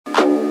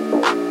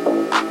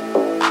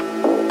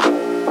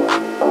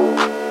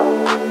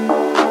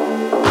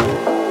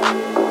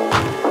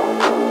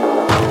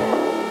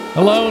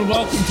Hello and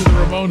welcome to the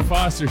Ramon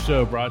Foster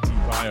Show, brought to you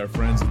by our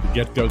friends at the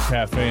Get Go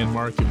Cafe and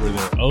Market, where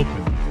they're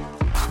open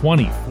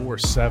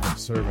 24/7,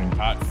 serving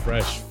hot,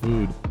 fresh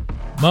food.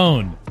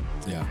 Mon,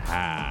 yeah.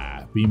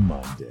 Happy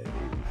Monday.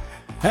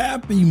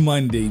 Happy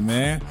Monday,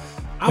 man.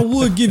 I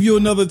would give you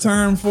another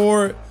term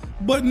for it,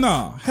 but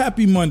nah,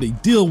 happy Monday.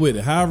 Deal with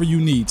it however you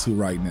need to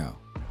right now.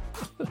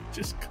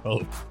 Just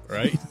cope,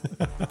 right?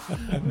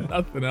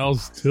 Nothing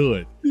else to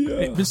it. Yeah.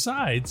 Hey,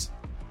 besides,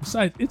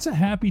 it's a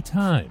happy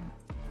time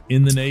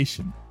in the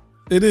nation.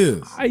 It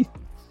is. I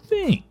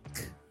think,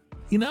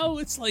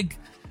 it's like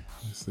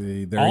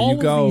see, there all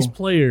you go. Of these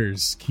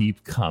players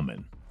keep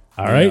coming.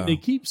 All right. Yeah. They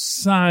keep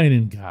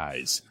signing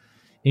guys.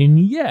 And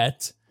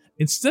yet,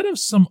 instead of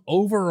some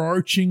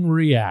overarching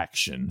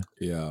reaction,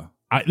 Yeah.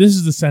 This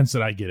is the sense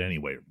that I get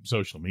anyway,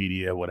 social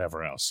media,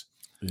 whatever else.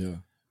 Yeah.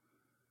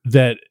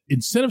 That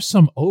instead of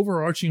some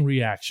overarching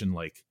reaction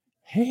like,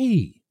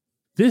 hey,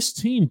 this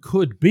team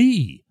could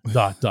be ...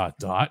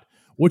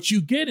 what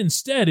you get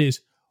instead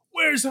is,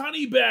 where's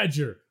Honey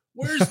Badger?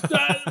 Where's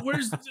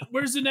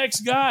the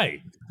next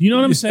guy? You know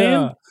what I'm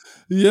saying?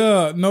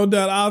 Yeah, no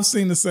doubt. I've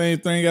seen the same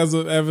thing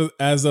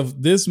as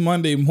of this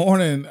Monday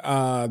morning.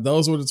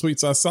 Those were the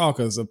tweets I saw,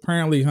 because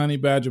apparently Honey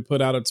Badger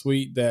put out a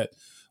tweet that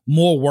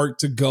more work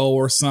to go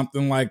or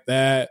something like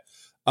that.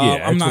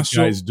 I'm not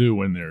sure. Guys do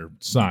when they're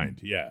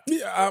signed. Yeah,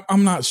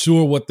 I'm not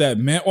sure what that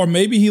meant, or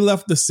maybe he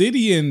left the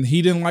city and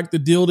he didn't like the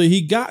deal that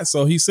he got,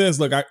 so he says,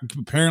 "Look,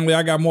 apparently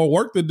I got more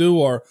work to do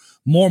or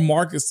more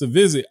markets to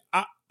visit."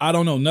 I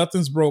don't know.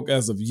 Nothing's broke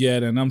as of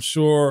yet, and I'm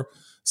sure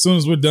as soon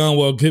as we're done,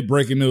 we'll get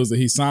breaking news that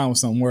he signed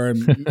somewhere.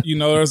 And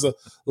there's a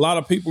lot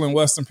of people in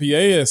Western PA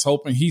is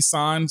hoping he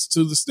signs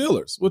to the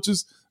Steelers, which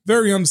is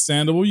very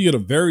understandable. You get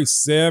a very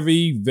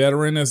savvy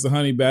veteran as the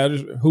Honey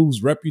Badger,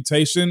 whose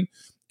reputation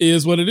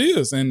is what it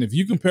is. And if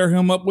you compare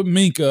him up with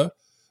Minka,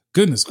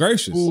 goodness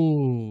gracious.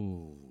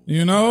 Ooh,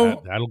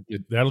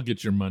 that'll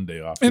get your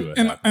Monday off.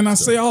 And I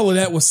say all of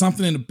that with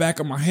something in the back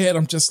of my head.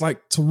 I'm just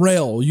like,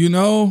 Terrell,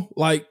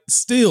 like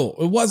still,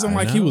 it wasn't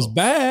like he was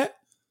bad.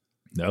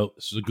 No,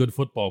 this is a good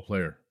football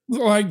player.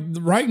 Like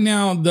right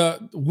now,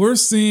 we're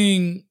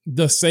seeing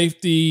the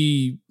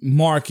safety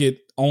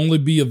market only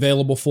be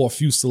available for a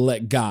few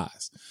select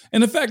guys.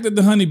 And the fact that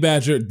the Honey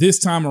Badger this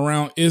time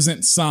around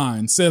isn't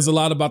signed says a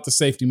lot about the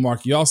safety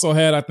market. You also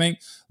had, I think,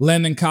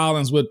 Landon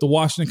Collins with the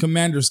Washington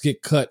Commanders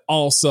get cut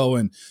also.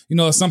 And,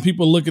 some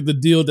people look at the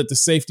deal that the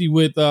safety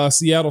with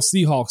Seattle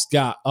Seahawks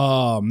got.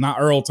 Not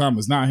Earl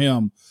Thomas, not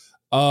him.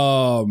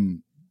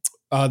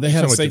 They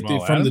had a safety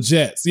from the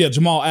Jets. Yeah,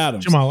 Jamal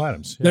Adams.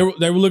 Yeah.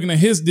 They were looking at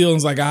his deal and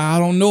was like, I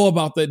don't know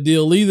about that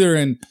deal either.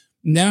 And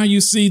now you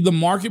see the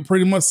market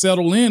pretty much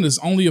settle in. There's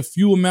only a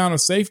few amount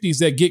of safeties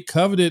that get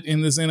coveted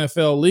in this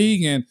NFL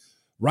league. And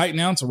right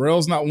now,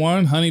 Terrell's not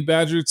one. Honey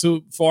Badger,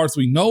 too far as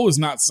we know, is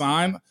not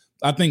signed.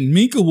 I think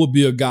Minka will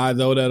be a guy,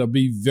 though, that'll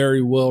be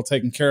very well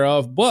taken care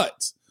of.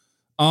 But,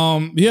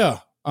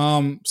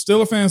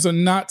 Steeler fans are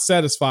not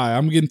satisfied.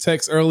 I'm getting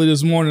texts early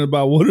this morning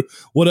about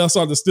what else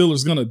are the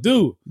Steelers going to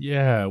do?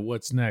 Yeah,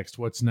 what's next?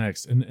 But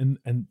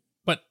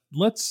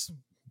let's...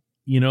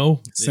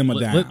 simmer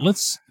down.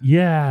 Let's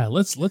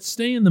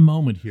stay in the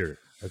moment here,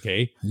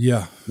 okay?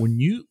 Yeah. When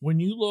you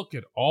look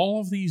at all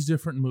of these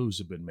different moves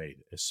have been made,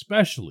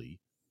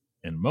 especially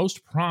and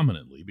most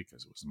prominently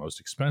because it was the most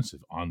expensive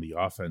on the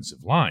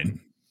offensive line.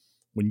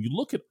 When you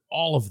look at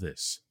all of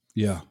this,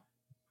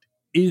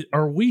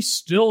 are we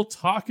still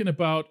talking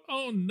about,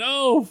 oh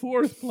no,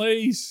 fourth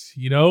place,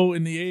 in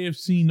the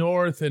AFC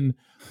North, and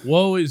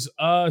woe is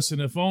us,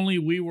 and if only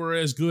we were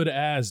as good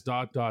as ...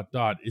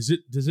 Does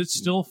it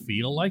still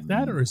feel like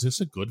that, or is this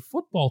a good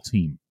football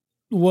team?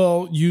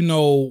 Well, you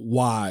know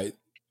why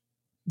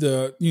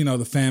the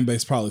fan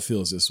base probably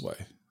feels this way.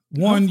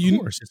 One, of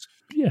course, it's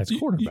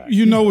quarterback.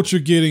 You know what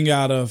you're getting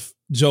out of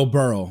Joe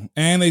Burrow,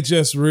 and they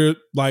just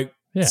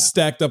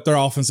stacked up their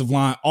offensive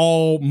line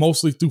all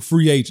mostly through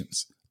free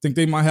agents. I think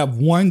they might have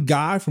one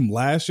guy from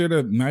last year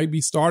that might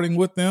be starting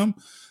with them.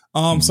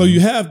 So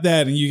you have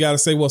that, and you got to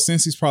say, well,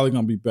 since he's probably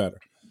going to be better.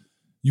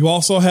 You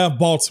also have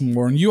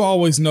Baltimore, and you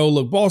always know,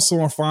 look,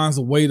 Baltimore finds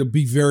a way to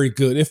be very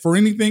good. If for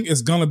anything,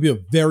 it's going to be a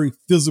very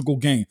physical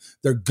game.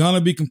 They're going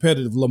to be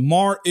competitive.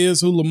 Lamar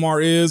is who Lamar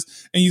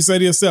is, and you say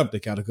to yourself, they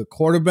got a good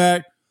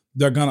quarterback.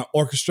 They're going to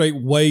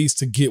orchestrate ways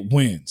to get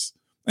wins.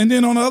 And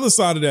then on the other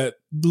side of that,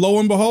 lo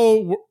and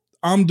behold,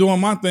 I'm doing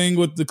my thing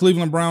with the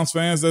Cleveland Browns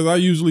fans, as I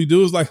usually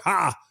do, is like,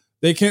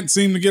 they can't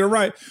seem to get it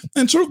right.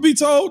 And truth be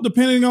told,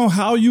 depending on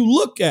how you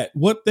look at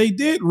what they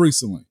did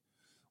recently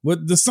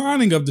with the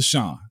signing of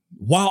Deshaun,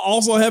 while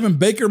also having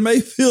Baker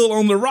Mayfield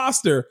on the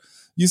roster,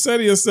 you say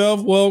to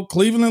yourself, well,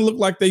 Cleveland looked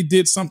like they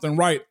did something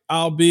right,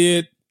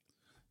 albeit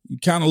you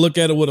kind of look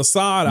at it with a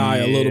side eye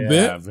a little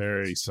bit. Yeah,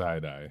 very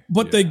side eye.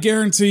 But they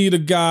guaranteed a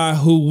guy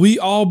who we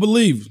all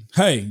believe,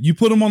 hey, you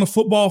put him on the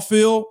football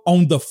field,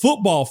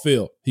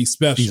 he's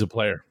special. He's a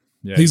player.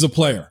 Yeah, he's a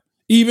player.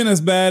 Even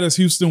as bad as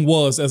Houston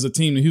was as a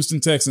team, the Houston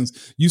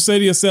Texans, you say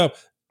to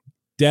yourself,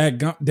 they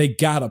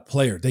got a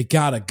player. They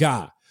got a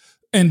guy.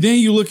 And then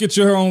you look at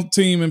your own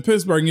team in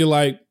Pittsburgh and you're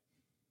like,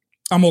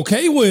 I'm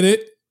okay with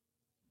it,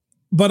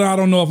 but I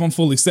don't know if I'm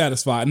fully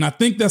satisfied. And I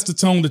think that's the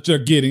tone that you're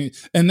getting.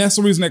 And that's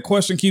the reason that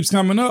question keeps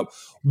coming up.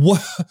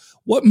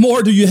 What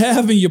more do you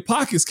have in your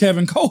pockets,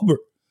 Kevin Colbert?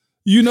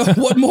 You know,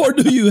 what more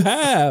do you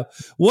have?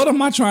 What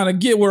am I trying to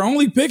get? We're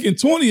only picking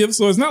 20th,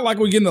 so it's not like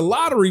we're getting a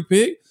lottery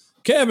pick.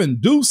 Kevin,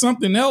 do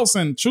something else.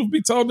 And truth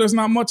be told, there's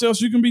not much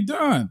else you can be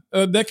done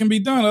that can be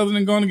done other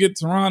than going to get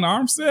Teron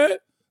Armstead.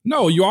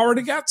 No, you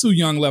already got 2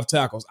 young left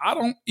tackles. I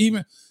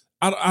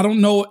don't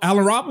know.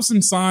 Allen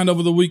Robinson signed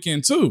over the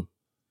weekend too.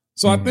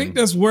 So I think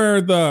that's where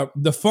the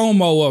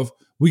FOMO of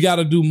we got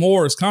to do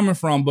more is coming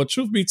from. But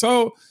truth be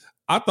told,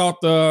 I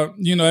thought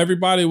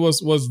everybody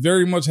was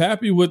very much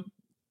happy with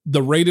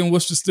the rate in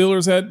which the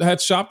Steelers had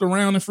shopped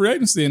around in free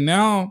agency. And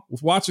now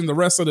with watching the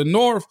rest of the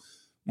North,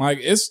 like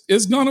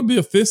it's going to be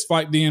a fist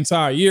fight the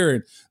entire year.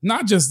 And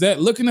not just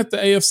that, looking at the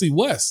AFC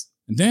West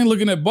and then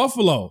looking at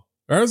Buffalo,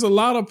 there's a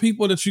lot of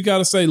people that you got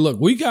to say, look,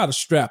 we got to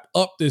strap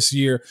up this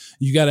year.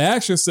 You got to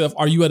ask yourself,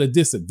 are you at a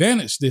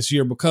disadvantage this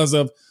year because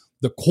of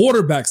the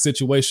quarterback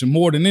situation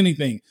more than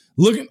anything?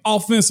 Looking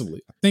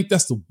offensively, I think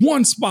that's the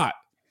one spot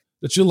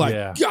that you're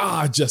like,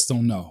 God, I just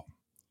don't know.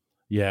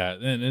 Yeah.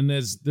 And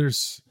I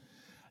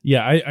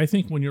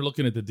think when you're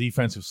looking at the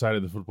defensive side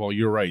of the football,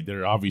 you're right.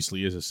 There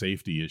obviously is a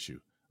safety issue.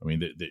 I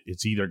mean,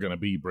 it's either going to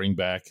be bring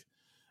back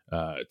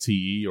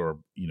TE or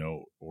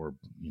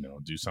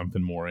do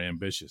something more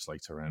ambitious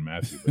like Tyrann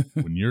Mathieu. But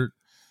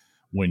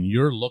when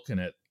you're looking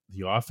at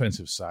the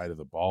offensive side of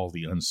the ball,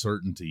 the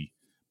uncertainty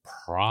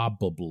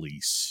probably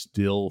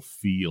still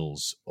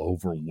feels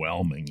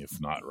overwhelming,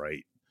 if not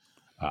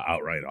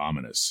outright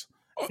ominous.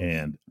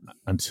 And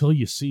until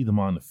you see them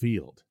on the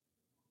field,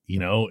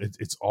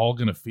 it's all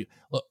going to feel.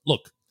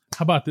 Look,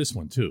 how about this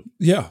one too?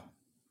 Yeah.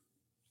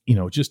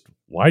 Just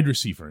wide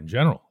receiver in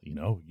general.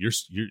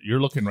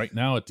 You're looking right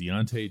now at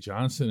Deontay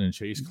Johnson and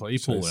Chase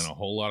Claypool and a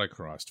whole lot of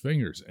crossed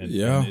fingers. And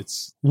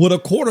it's with a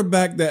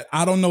quarterback that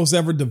I don't know has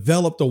ever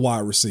developed a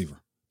wide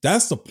receiver.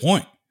 That's the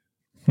point.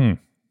 I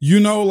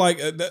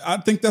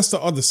think that's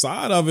the other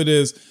side of it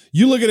is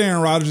you look at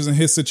Aaron Rodgers and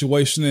his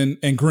situation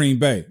in Green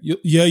Bay.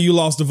 You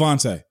lost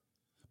Devontae.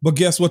 But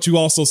guess what you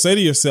also say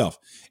to yourself?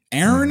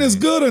 Aaron is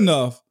good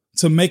enough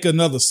to make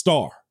another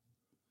star.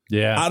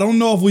 Yeah. I don't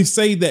know if we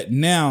say that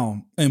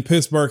now in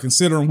Pittsburgh,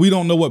 considering we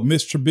don't know what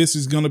Mitch Trubisky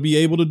is going to be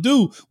able to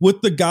do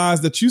with the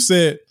guys that you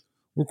said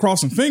we're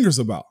crossing fingers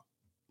about.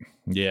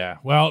 Yeah.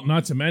 Well,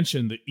 not to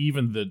mention that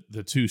even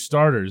the 2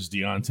 starters,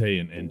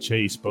 Deontay and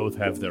Chase, both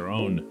have their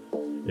own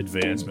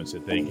advancements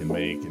that they can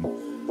make. And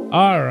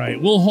all right,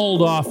 we'll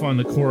hold off on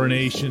the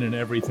coronation and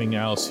everything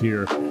else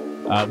here.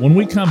 When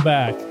we come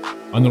back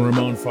on the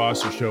Ramon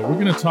Foster Show, we're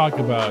going to talk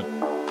about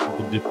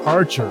the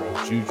departure of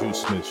JuJu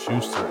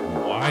Smith-Schuster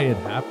and why it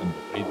happened the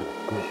way that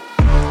it did.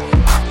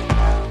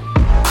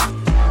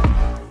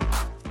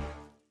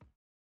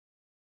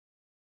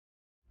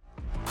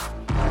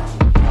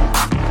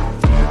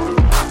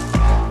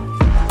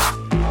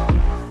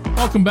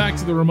 Welcome back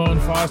to the Ramon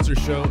Foster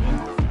Show.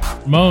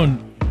 And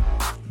Ramon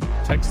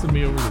texted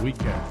me over the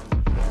weekend.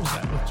 What was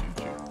that with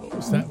JuJu? What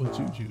was that with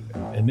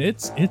JuJu? And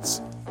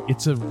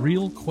it's a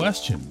real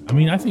question. I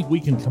mean, I think we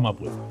can come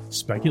up with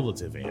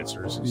speculative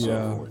answers and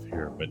so forth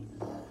here, but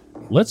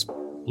let's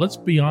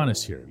be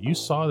honest here. You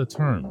saw the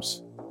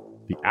terms,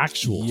 the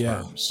actual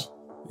terms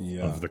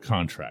of the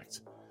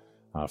contract.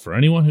 For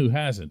anyone who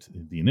hasn't,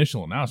 the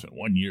initial announcement,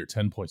 1 year,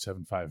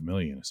 $10.75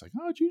 million. It's like,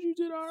 oh, JuJu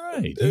did all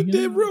right. It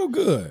did real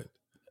good.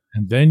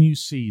 And then you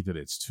see that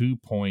it's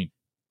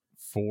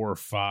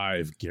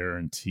 2.45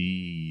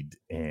 guaranteed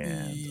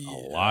and a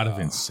lot of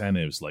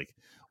incentives, like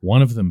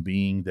one of them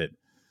being that,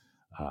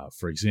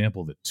 for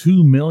example, that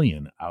 $2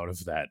 million out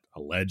of that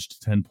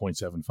alleged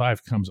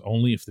 10.75 comes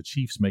only if the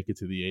Chiefs make it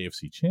to the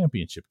AFC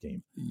Championship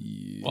game.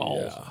 Yeah.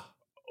 Well,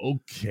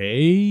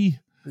 okay.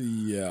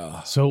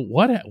 Yeah. So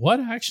what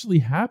actually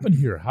happened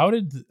here? How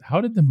did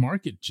the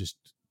market just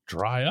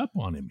dry up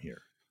on him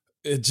here?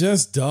 It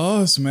just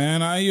does,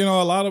 man.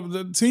 A lot of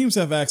the teams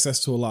have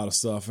access to a lot of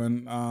stuff,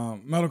 and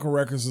medical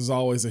records is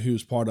always a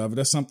huge part of it.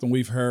 That's something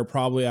we've heard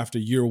probably after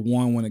year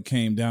 1 when it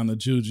came down to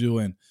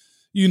JuJu. And,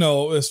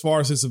 as far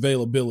as his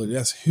availability,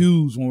 that's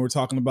huge when we're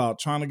talking about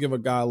trying to give a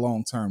guy a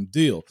long-term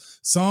deal.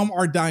 Some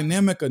are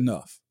dynamic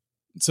enough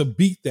to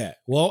beat that.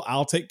 Well,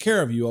 I'll take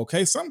care of you,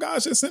 okay? Some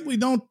guys just simply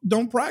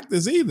don't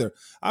practice either.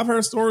 I've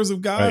heard stories of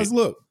guys,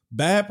 look,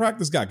 bad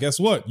practice guy. Guess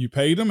what? You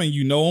paid him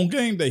and on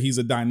game day he's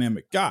a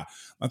dynamic guy.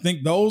 I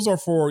think those are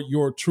for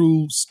your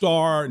true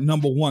star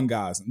number 1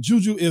 guys. And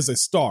JuJu is a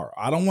star.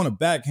 I don't want to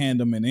backhand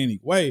him in any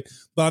way,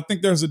 but I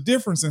think there's a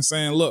difference in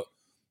saying, look,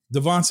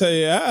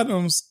 Devontae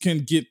Adams can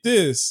get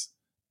this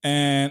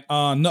and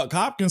Nuck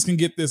Hopkins can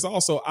get this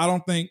also. I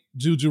don't think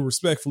JuJu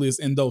respectfully is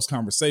in those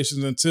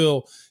conversations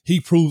until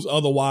he proves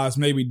otherwise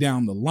maybe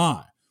down the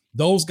line.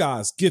 Those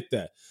guys get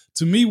that.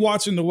 To me,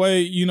 watching the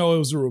way, it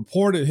was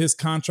reported his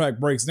contract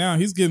breaks down,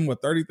 he's getting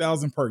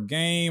 $30,000 per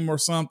game or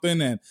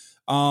something. And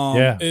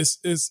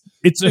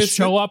it's a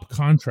show up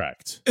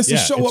contract. It's a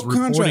show up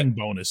contract.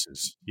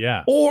 Bonuses.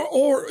 Yeah.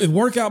 Or a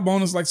workout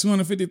bonus like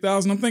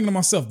 $250,000. I'm thinking to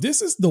myself,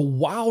 this is the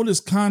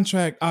wildest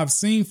contract I've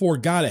seen for a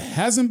guy that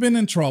hasn't been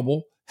in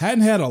trouble,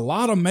 hadn't had a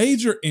lot of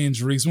major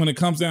injuries when it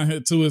comes down here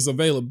to his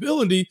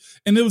availability.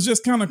 And it was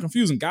just kind of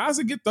confusing. Guys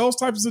that get those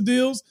types of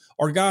deals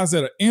are guys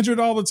that are injured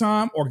all the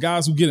time or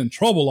guys who get in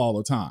trouble all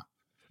the time.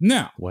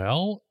 Now,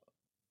 well,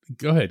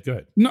 go ahead.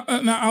 No,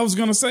 I was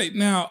going to say,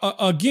 now,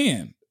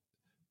 again,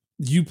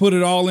 you put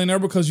it all in there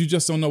because you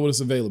just don't know what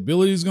his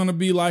availability is going to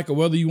be like or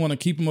whether you want to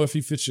keep him or if he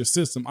fits your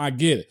system. I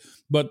get it.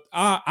 But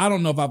I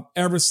don't know if I've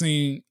ever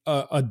seen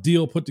a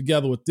deal put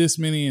together with this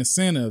many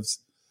incentives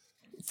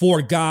for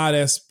a guy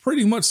that's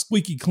pretty much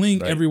squeaky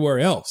clean everywhere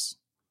else.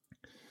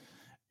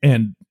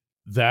 And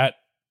that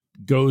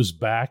goes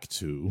back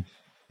to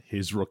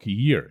his rookie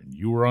year. And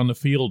you were on the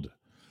field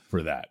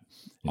for that.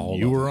 And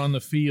you were on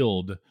the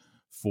field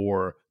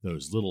for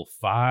those little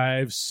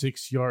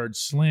 5-6 yard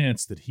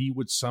slants that he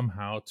would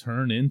somehow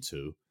turn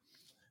into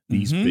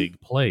these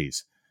big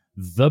plays.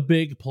 The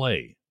big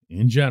play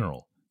in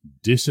general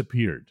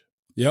disappeared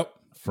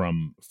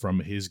from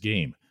his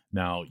game.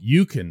 Now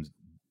you can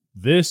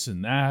this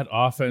and that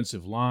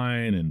offensive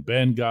line and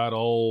Ben got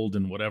old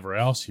and whatever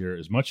else here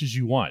as much as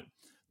you want.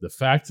 The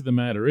fact of the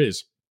matter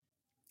is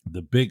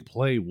the big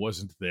play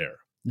wasn't there.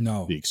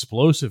 No. The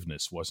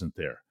explosiveness wasn't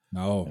there.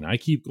 No. And I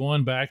keep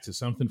going back to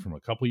something from a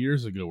couple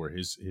years ago where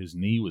his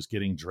knee was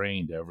getting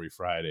drained every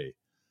Friday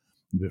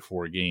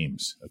before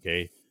games.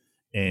 Okay.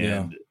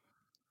 And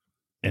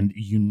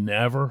you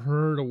never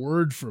heard a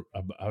word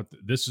about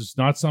this. Is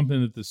not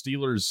something that the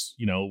Steelers,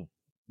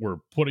 were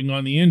putting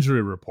on the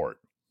injury report.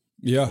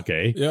 Yeah.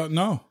 Okay. Yeah.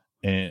 No.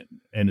 And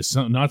it's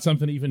not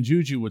something even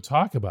JuJu would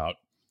talk about.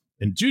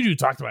 And JuJu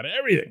talked about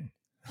everything.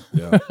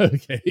 Yeah.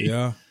 Okay.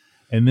 Yeah.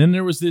 And then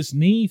there was this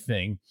knee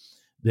thing.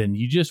 Then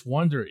you just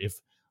wonder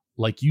if,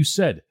 like you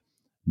said,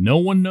 no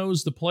one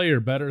knows the player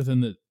better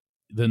than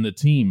the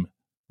team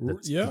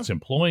that's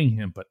employing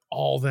him. But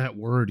all that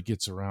word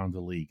gets around the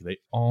league. They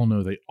all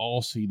know. They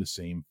all see the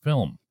same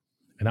film.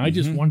 And I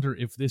just wonder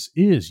if this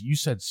is, you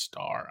said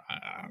star,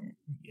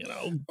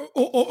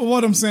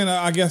 What I'm saying,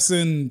 I guess,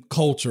 in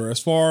culture, as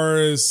far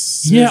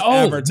as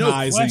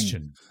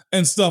advertising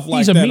and stuff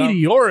like that. He's a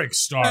meteoric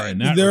star in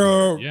that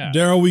regard.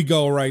 There we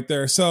go right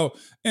there. So,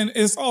 and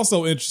it's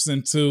also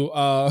interesting too,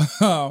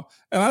 and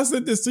I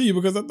said this to you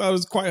because I thought it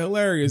was quite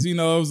hilarious. It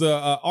was an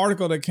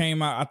article that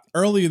came out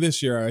earlier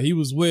this year. He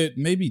was with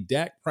maybe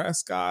Dak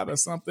Prescott or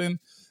something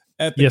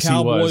at the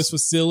Cowboys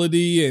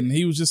facility, and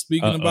he was just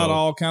speaking about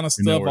all kind of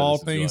stuff, all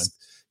things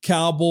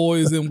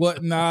Cowboys and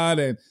whatnot.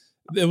 And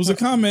there was a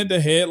comment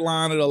that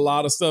headlined a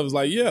lot of stuff. It's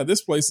like, yeah,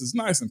 this place is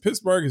nice, and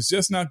Pittsburgh is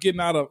just not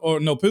getting out of,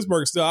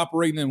 Pittsburgh is still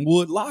operating in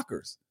wood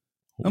lockers.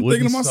 I'm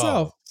thinking to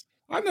myself,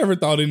 I never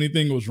thought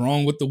anything was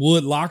wrong with the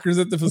wood lockers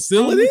at the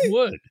facility.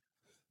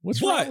 What's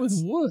wrong with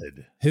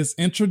wood? His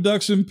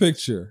introduction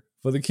picture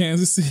for the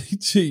Kansas City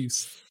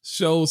Chiefs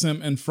shows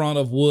him in front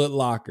of wood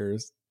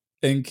lockers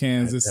in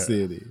Kansas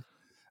City.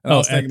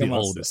 At the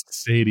oldest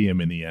stadium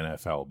in the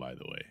NFL, by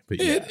the way.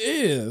 But it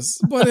is.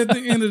 But at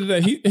the end of the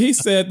day, he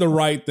said the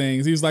right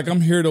things. He's like,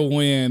 I'm here to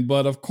win.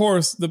 But of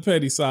course, the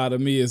petty side of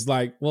me is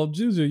like, well,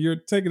 JuJu, you're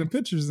taking the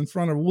pictures in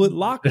front of wood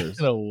lockers.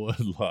 In a wood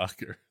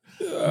locker.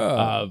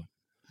 Yeah.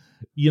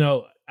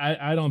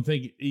 I don't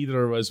think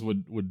either of us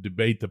would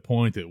debate the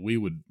point that we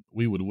would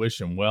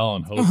wish him well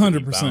and hope 100%. That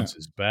he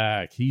bounces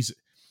back. He's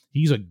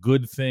a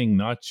good thing,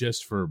 not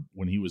just for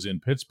when he was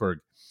in Pittsburgh,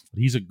 but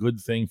he's a good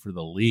thing for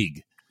the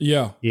league.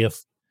 Yeah.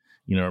 If,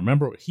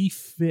 remember, he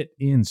fit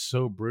in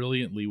so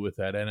brilliantly with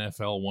that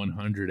NFL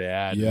 100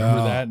 ad. Yeah.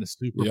 Remember that in the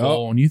Super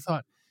Bowl? And you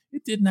thought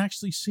it didn't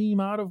actually seem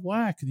out of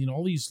whack.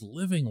 All these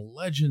living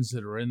legends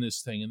that are in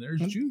this thing. And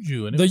there's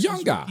JuJu. And the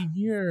young guy.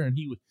 Year, and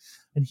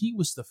he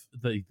was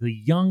the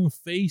young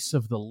face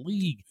of the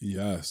league.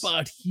 Yes.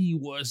 But he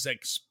was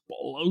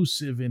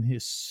explosive in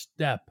his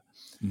step.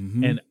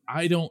 And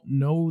I don't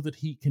know that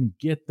he can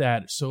get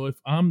that. So if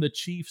I'm the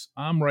Chiefs,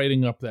 I'm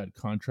writing up that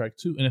contract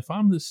too. And if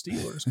I'm the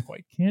Steelers,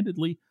 quite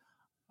candidly,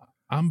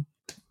 I'm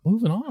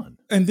moving on.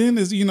 And then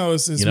his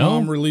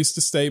mom released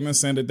a statement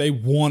saying that they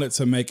wanted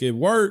to make it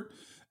work.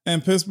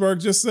 And Pittsburgh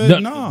just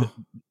said no.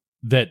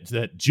 That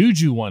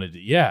JuJu wanted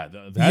it. Yeah,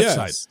 that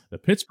side. The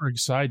Pittsburgh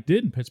side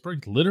didn't.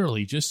 Pittsburgh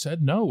literally just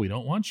said, no, we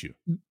don't want you.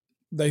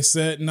 They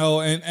said no,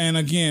 and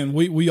again,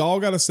 we all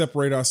got to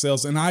separate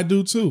ourselves, and I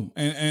do too.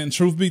 And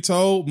truth be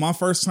told, my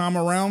first time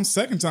around,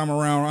 second time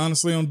around,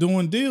 honestly, on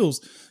doing deals,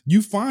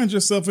 you find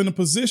yourself in a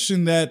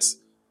position that's,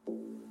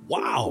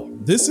 wow,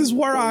 this is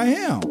where I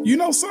am.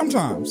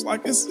 Sometimes,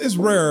 like it's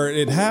rare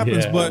it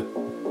happens, but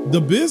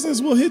the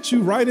business will hit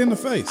you right in the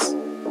face.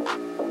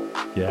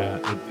 Yeah,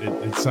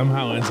 it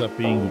somehow ends up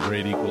being the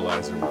great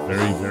equalizer with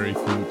very, very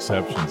few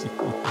exceptions.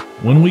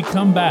 When we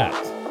come back,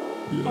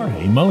 our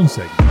Hey Mon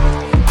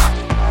segment.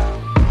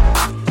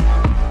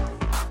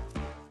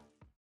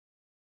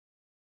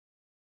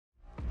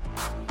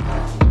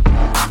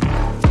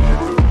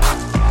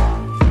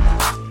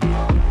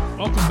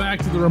 Back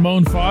to the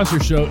Ramon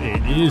Foster Show.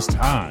 It is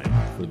time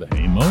for the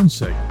Hey Mon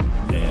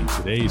segment. And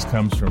today's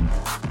comes from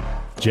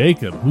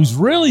Jacob, who's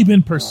really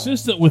been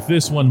persistent with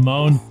this one,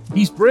 Mon.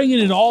 He's bringing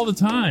it all the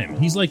time.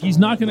 He's like, he's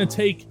not going to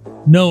take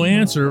no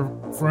answer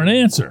for an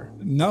answer.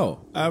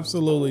 No,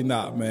 absolutely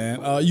not,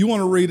 man. You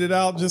want to read it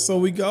out just so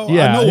we go?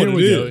 Yeah, I know what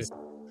it is.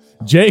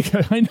 Jake,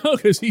 I know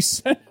because he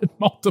said it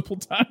multiple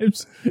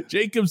times.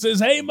 Jacob says,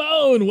 "Hey,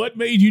 Mon, what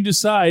made you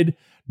decide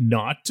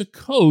not to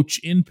coach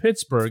in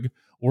Pittsburgh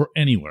or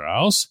anywhere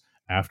else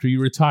after you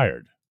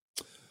retired?"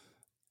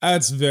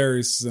 That's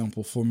very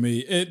simple for me.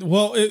 It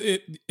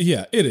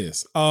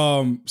is.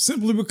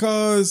 Simply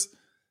because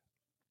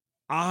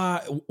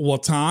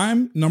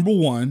time, number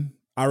one,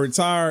 I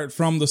retired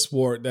from the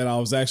sport that I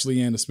was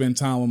actually in to spend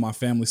time with my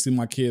family, see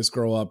my kids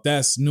grow up.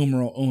 That's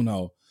numero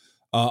uno.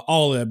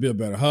 All of that, be a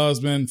better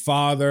husband,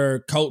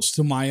 father, coach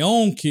to my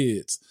own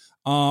kids.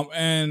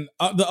 And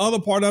the other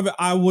part of it,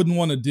 I wouldn't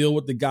want to deal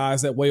with the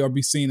guys that way or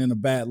be seen in a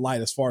bad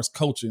light as far as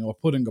coaching or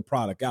putting a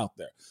product out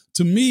there.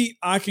 To me,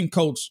 I can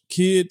coach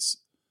kids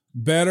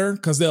better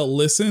because they'll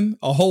listen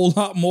a whole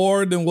lot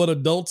more than what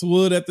adults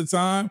would at the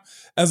time,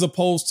 as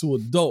opposed to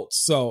adults.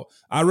 So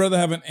I'd rather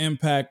have an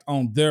impact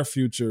on their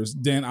futures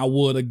than I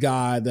would a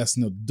guy that's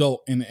an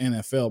adult in the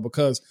NFL,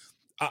 because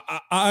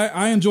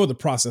I enjoy the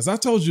process. I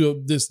told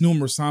you this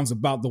numerous times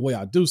about the way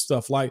I do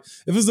stuff. Like,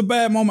 if it's a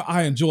bad moment,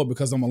 I enjoy it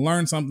because I'm going to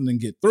learn something and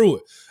get through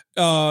it.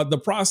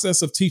 The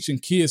process of teaching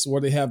kids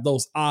where they have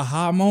those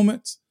aha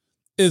moments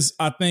is,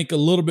 I think, a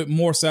little bit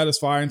more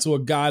satisfying to a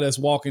guy that's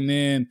walking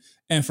in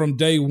and from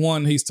day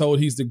one, he's told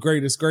he's the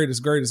greatest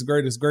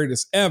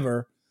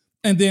ever.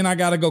 And then I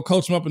got to go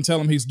coach him up and tell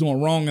him he's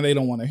doing wrong, and they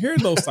don't want to hear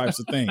those types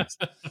of things.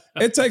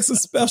 It takes a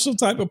special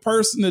type of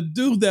person to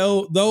do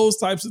those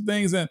types of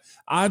things. And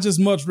I just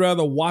much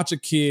rather watch a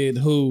kid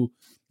who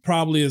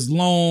probably is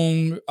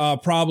long,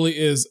 probably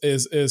is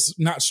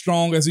not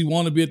strong as he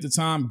want to be at the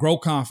time, grow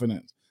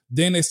confidence.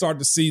 Then they start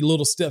to see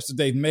little steps that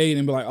they've made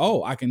and be like,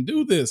 oh, I can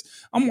do this.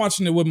 I'm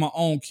watching it with my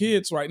own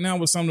kids right now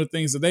with some of the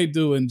things that they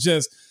do, and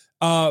just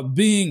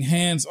being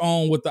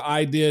hands-on with the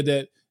idea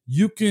that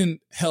you can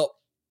help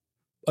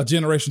a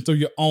generation through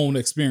your own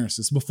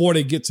experiences before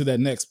they get to that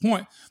next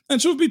point. And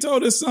truth be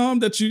told, there's some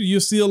that you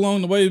see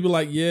along the way, be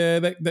like, yeah,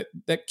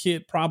 that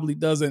kid probably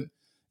doesn't,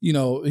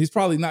 he's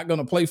probably not going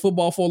to play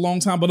football for a long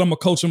time, but I'm going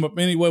to coach him up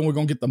anyway, and we're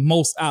going to get the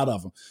most out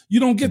of him.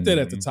 You don't get that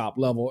at the top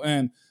level.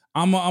 And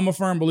I'm a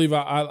firm believer.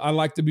 I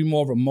like to be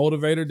more of a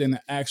motivator than an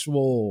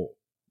actual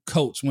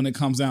coach when it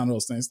comes down to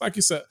those things. Like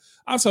you said,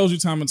 I told you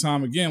time and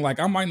time again, like,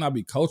 I might not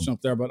be coaching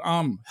up there, but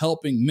I'm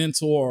helping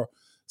mentor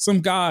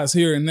some guys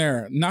here and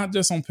there, not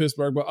just on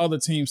Pittsburgh, but other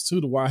teams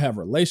too, to where I have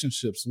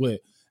relationships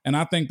with. And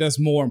I think that's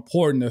more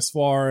important as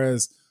far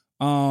as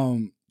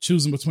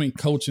choosing between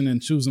coaching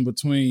and choosing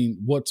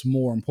between what's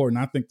more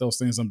important. I think those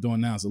things I'm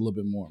doing now is a little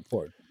bit more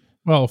important.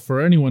 Well,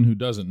 for anyone who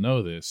doesn't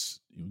know this,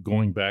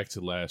 going back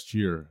to last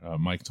year,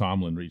 Mike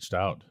Tomlin reached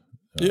out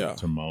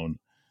to Mon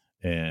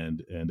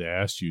and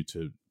asked you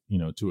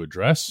to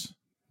address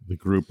the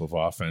group of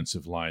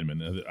offensive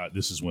linemen.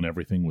 This is when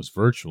everything was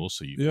virtual,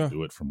 so you can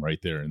do it from right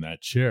there in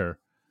that chair.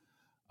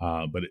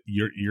 But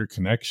your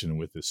connection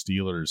with the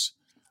Steelers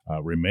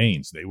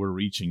remains. They were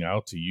reaching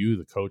out to you,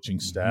 the coaching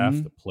staff,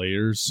 the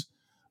players,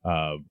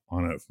 on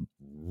a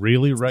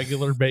really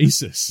regular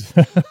basis.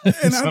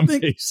 In some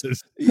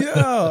cases.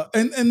 Yeah.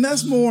 And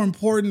that's more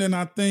important than,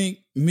 I think,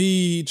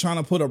 me trying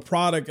to put a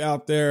product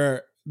out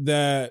there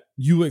that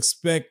you're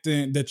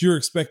expecting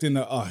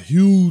a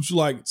huge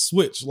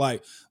switch.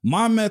 Like,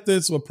 my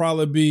methods would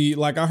probably be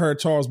like I heard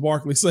Charles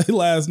Barkley say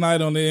last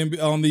night on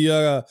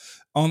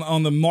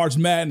the March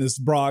Madness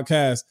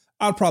broadcast.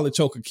 I'd probably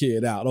choke a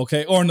kid out,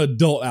 okay, or an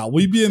adult out.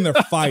 We'd be in there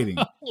fighting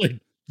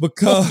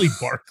because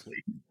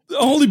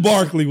only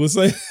Barkley would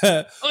say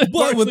that. But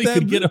Barkley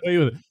could get away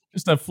with it.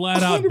 Just a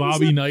flat out 100%.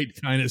 Bobby Knight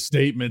kind of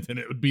statement, and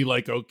it would be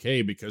like,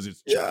 okay, because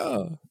it's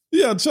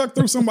Yeah, Chuck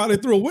threw somebody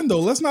through a window.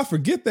 Let's not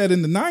forget that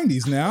in the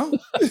 90s now.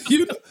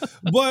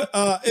 But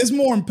it's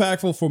more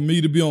impactful for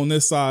me to be on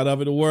this side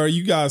of it, where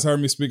you guys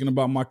heard me speaking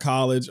about my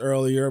college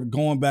earlier,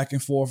 going back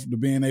and forth to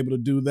being able to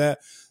do that.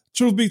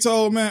 Truth be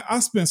told, man,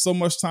 I spent so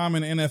much time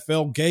in the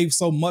NFL, gave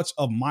so much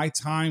of my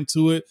time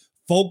to it,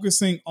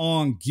 focusing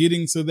on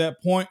getting to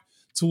that point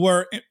to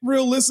where,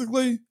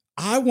 realistically,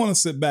 I want to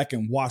sit back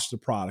and watch the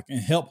product and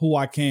help who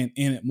I can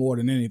in it more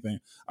than anything.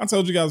 I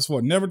told you guys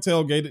before, never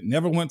tailgated,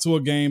 never went to a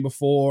game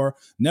before,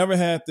 never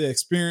had the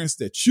experience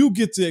that you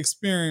get to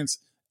experience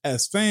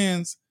as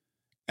fans.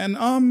 And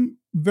I'm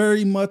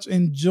very much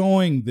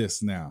enjoying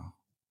this now.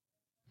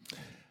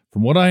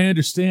 From what I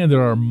understand,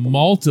 there are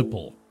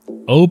multiple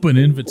open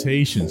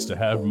invitations to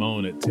have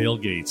Mon at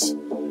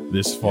tailgates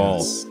this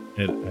fall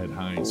at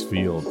Heinz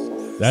Field.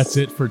 That's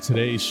it for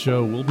today's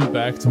show. We'll be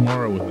back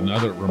tomorrow with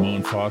another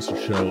Ramon Foster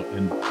show,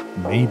 and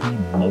maybe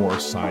more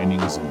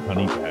signings and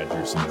honey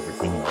badgers and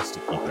everything else to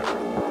keep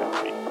everyone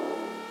happy.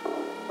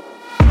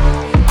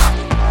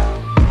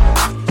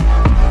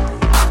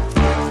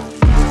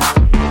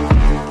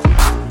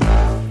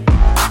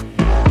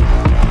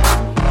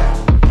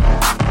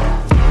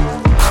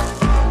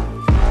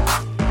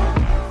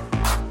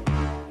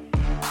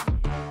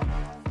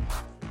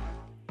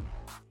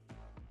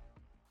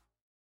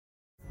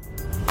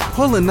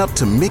 Pulling up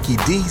to Mickey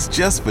D's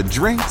just for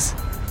drinks?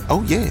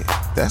 Oh yeah,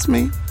 that's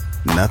me.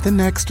 Nothing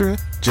extra,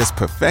 Just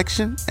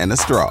perfection and a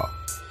straw.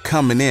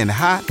 Coming in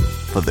hot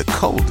for the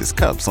coldest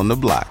cups on the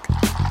block.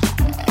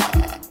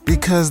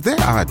 Because there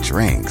are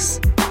drinks.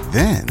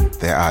 Then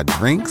there are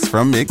drinks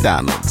from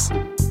McDonald's.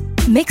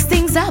 Mix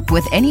things up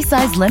with any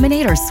size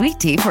lemonade or sweet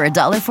tea for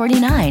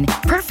 $1.49.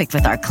 Perfect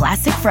with our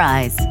classic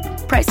fries.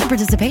 Price and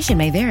participation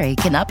may vary.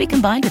 Cannot be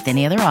combined with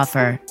any other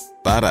offer.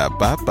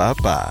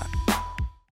 Ba-da-ba-ba-ba.